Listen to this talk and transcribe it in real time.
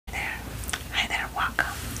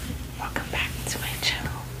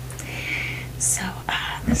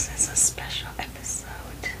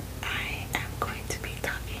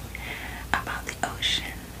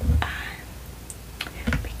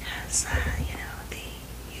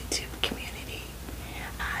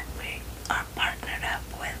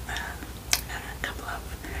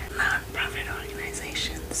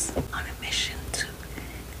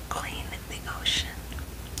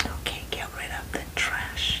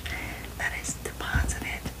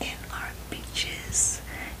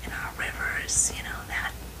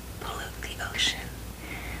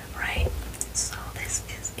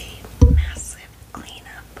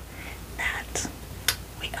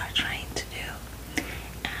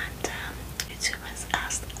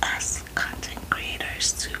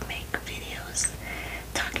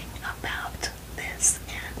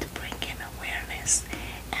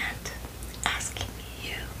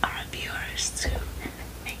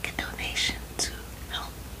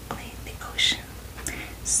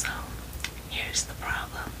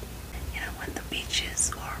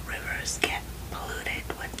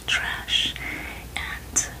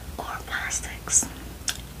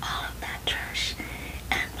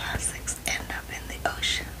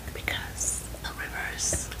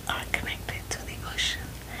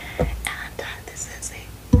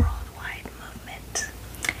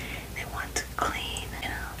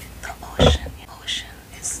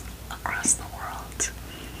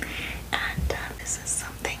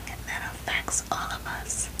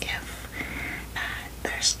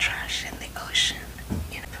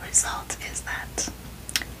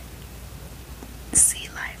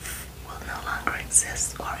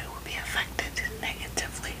exist or it will be affected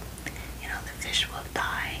negatively. You know, the fish will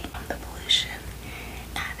die from the pollution,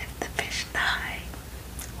 and if the fish die,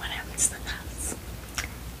 what happens to us?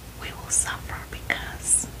 We will suffer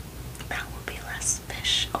because that will be less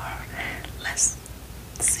fish or less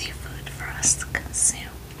seafood for us to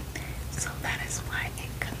consume. So that is why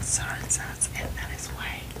it concerns us, and that is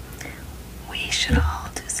why we should all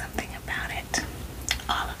do something about it.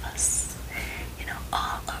 All of us, you know,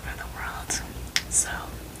 all over the world. So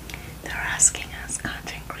they're asking us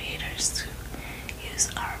content creators to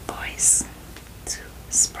use our voice to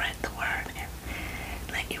spread the word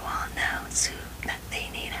and let you all know that they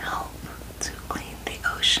need help to clean the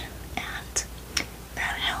ocean, and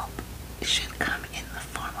that help should come in the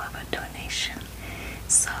form of a donation.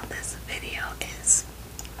 So this video is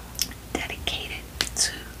dedicated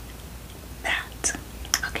to that.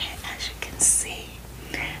 Okay, as you can see,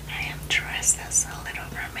 I am dressed as a little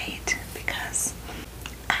mermaid because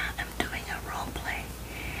I'm doing a role play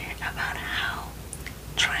about how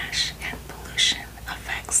trash and pollution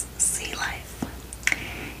affects sea life.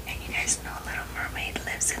 And you guys know Little Mermaid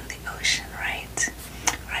lives in the ocean, right?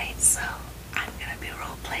 Right, so I'm gonna be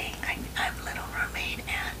role playing like I'm Little Mermaid,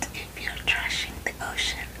 and if you're trashing the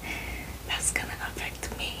ocean, that's gonna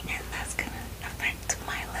affect me, and that's gonna affect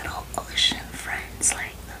my little ocean friends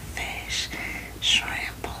like the fish,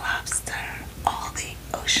 shrimp, lobster, all the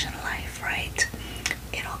ocean life, right?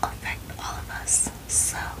 It'll affect all of us.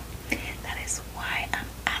 So that is why I'm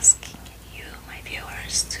asking you, my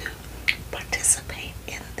viewers, to participate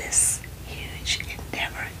in this huge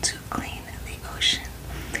endeavor to clean the ocean.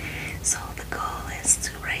 So the goal is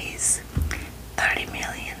to raise $30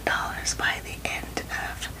 million by the end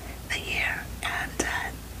of the year, and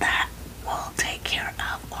that will take care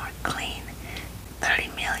of or clean 30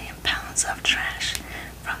 million pounds of trash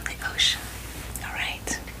from the ocean.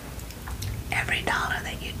 Alright? Every dollar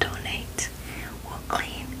that you donate will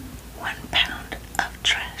clean 1 pound of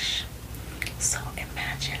trash. So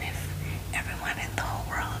imagine if everyone in the whole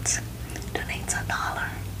world donates $1.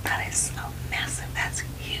 That is massive. That's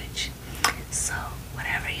huge. So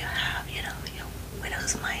whatever you have, you know, your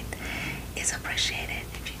widow's mite is appreciated.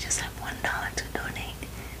 If you just have $1 to donate,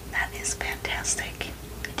 that is fantastic.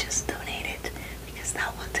 Just donate it, because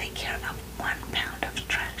that will take care of 1 pound of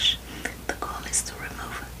trash. The goal is to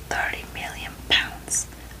remove 30 million pounds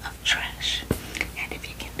of trash. And if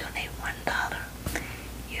you can donate $1,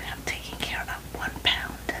 you have taken care of 1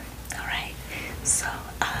 pound. Alright? So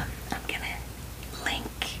I'm gonna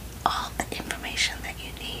link all the information that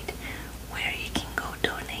you need where you can go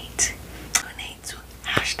donate. Donate to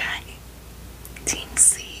hashtag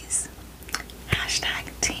teamseas.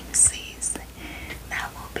 Hashtag teamseas. That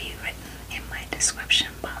will be written in my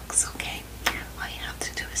description box, okay? All you have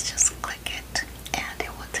to do is just click it, and it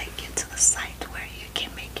will take you to the site where you can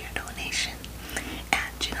make your donation.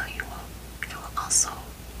 And you know, it will also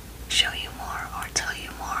show you more or tell you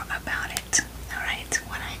more about it. Alright,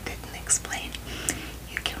 what I didn't explain,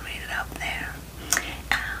 you can read it up there.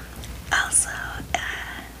 Also,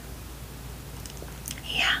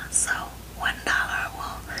 yeah, so $1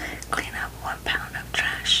 will clean up 1 pound of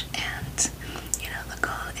trash, and you know, the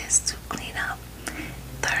goal is to clean up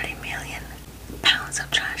 30 million pounds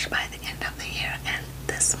of trash by the end of the year. And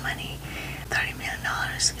this money, $30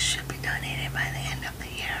 million, should be donated by the end of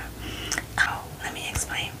the year. Oh, let me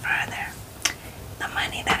explain further. The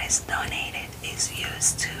money that is donated is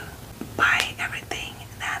used to buy everything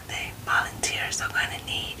that the volunteers are going to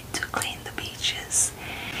need to clean the beaches,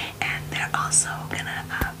 and they're also going to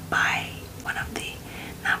buy one of the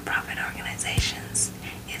non-profit organizations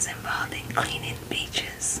is involved in cleaning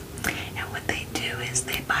beaches. And what they do is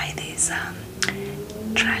they buy these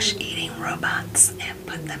trash eating robots and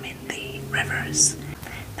put them in the rivers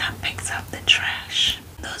that picks up the trash.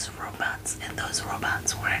 Those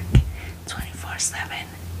robots work 24/7,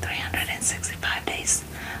 365 days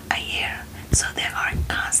a year. So they are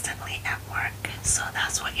constantly at work. So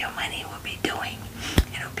that's what your money will be doing.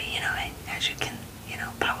 It'll be, you know, as you can, you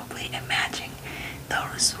know, probably imagine,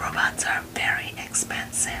 those robots are very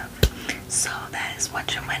expensive. So that is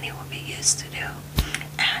what your money will be used to do.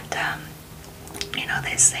 And, you know,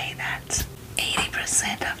 they say that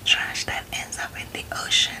 80% of trash that ends up in the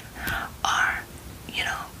ocean are, you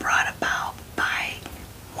know, brought about by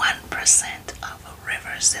 1% of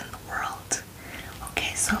rivers in the world.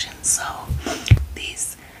 Okay, so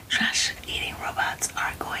these trash eating robots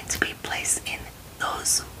are going to be placed in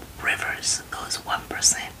those rivers, those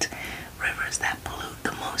 1% rivers that pollute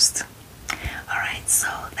the most. Alright, so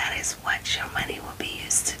that is what your money will be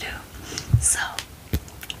used to do. So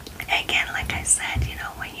again, like I said, you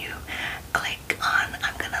know, when you click on,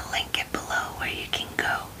 I'm gonna link it below where you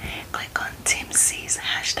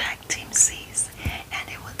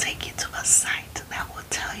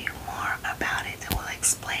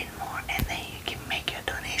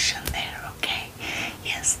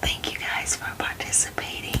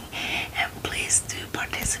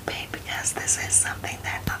because this is something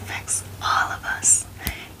that affects all of us.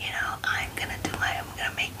 You know, I'm gonna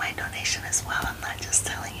make my donation as well. I'm not just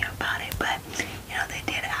telling you about it, but you know, they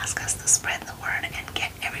did ask us to spread the word and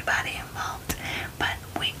get everybody involved. But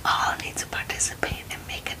we all need to participate and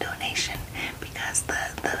make a donation because the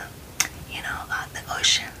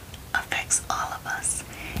ocean affects all of us,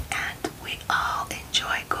 and we all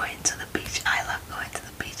enjoy going to the beach. I love going to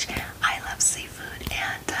the beach. I love seafood,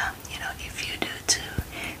 and if you do too,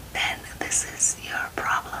 then this is your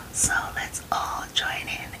problem. So let's all join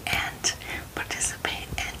in and participate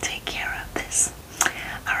and take care of this.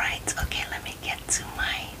 Alright, okay, let me get to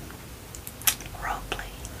my role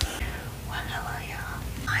play. Well, hello y'all.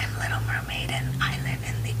 I'm Little Mermaid and I live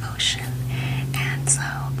in the ocean. And so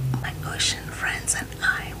my ocean friends and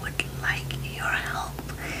I would like your help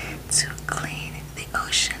to clean the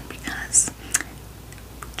ocean because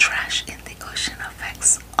trash in the ocean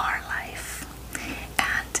affects our life.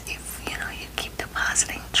 And if you keep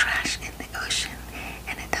depositing trash in the ocean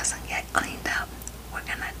and it doesn't get cleaned up, we're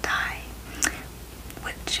gonna die.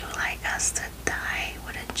 Would you like us to die?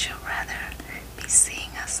 Wouldn't you rather be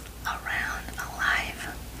seeing us around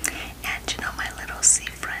alive? And my little sea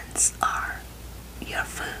friends are your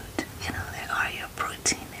food. They are your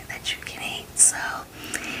protein that you can eat. So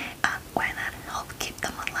why not help keep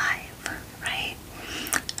them alive, right?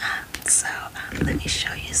 Let me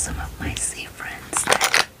show you some of my sea friends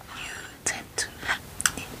that you tend to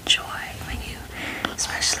enjoy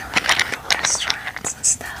especially when you go to restaurants and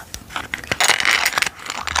stuff.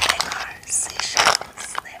 They are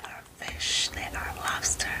seashells, they are fish, they are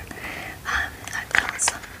lobster. I've got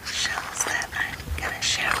some shells that I'm gonna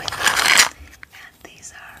share with you, and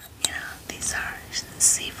these are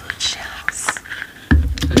seafood shells.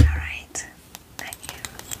 Alright, that you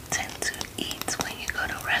tend to eat when you go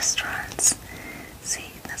to restaurants.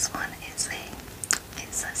 See, this one is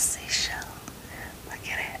a seashell. Look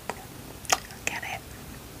at it. Look at it.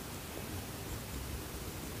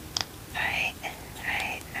 Right.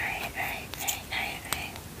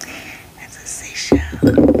 That's a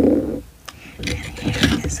seashell. And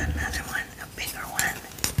here is another one, a bigger one.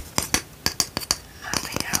 A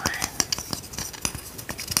bigger one.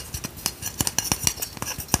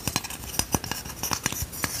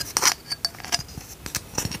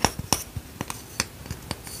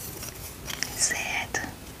 You see it?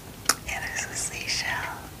 It is a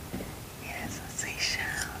seashell. It is a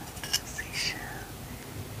seashell. A seashell.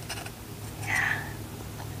 Yeah.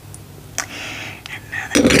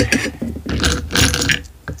 Another one.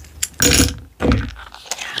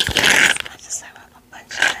 Yeah, I just have a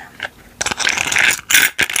bunch of them.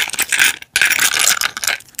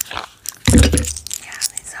 Yeah,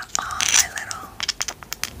 these are all my little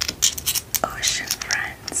ocean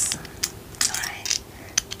friends, right?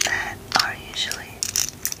 That are usually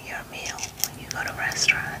your meal when you go to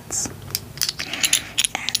restaurants.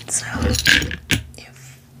 And so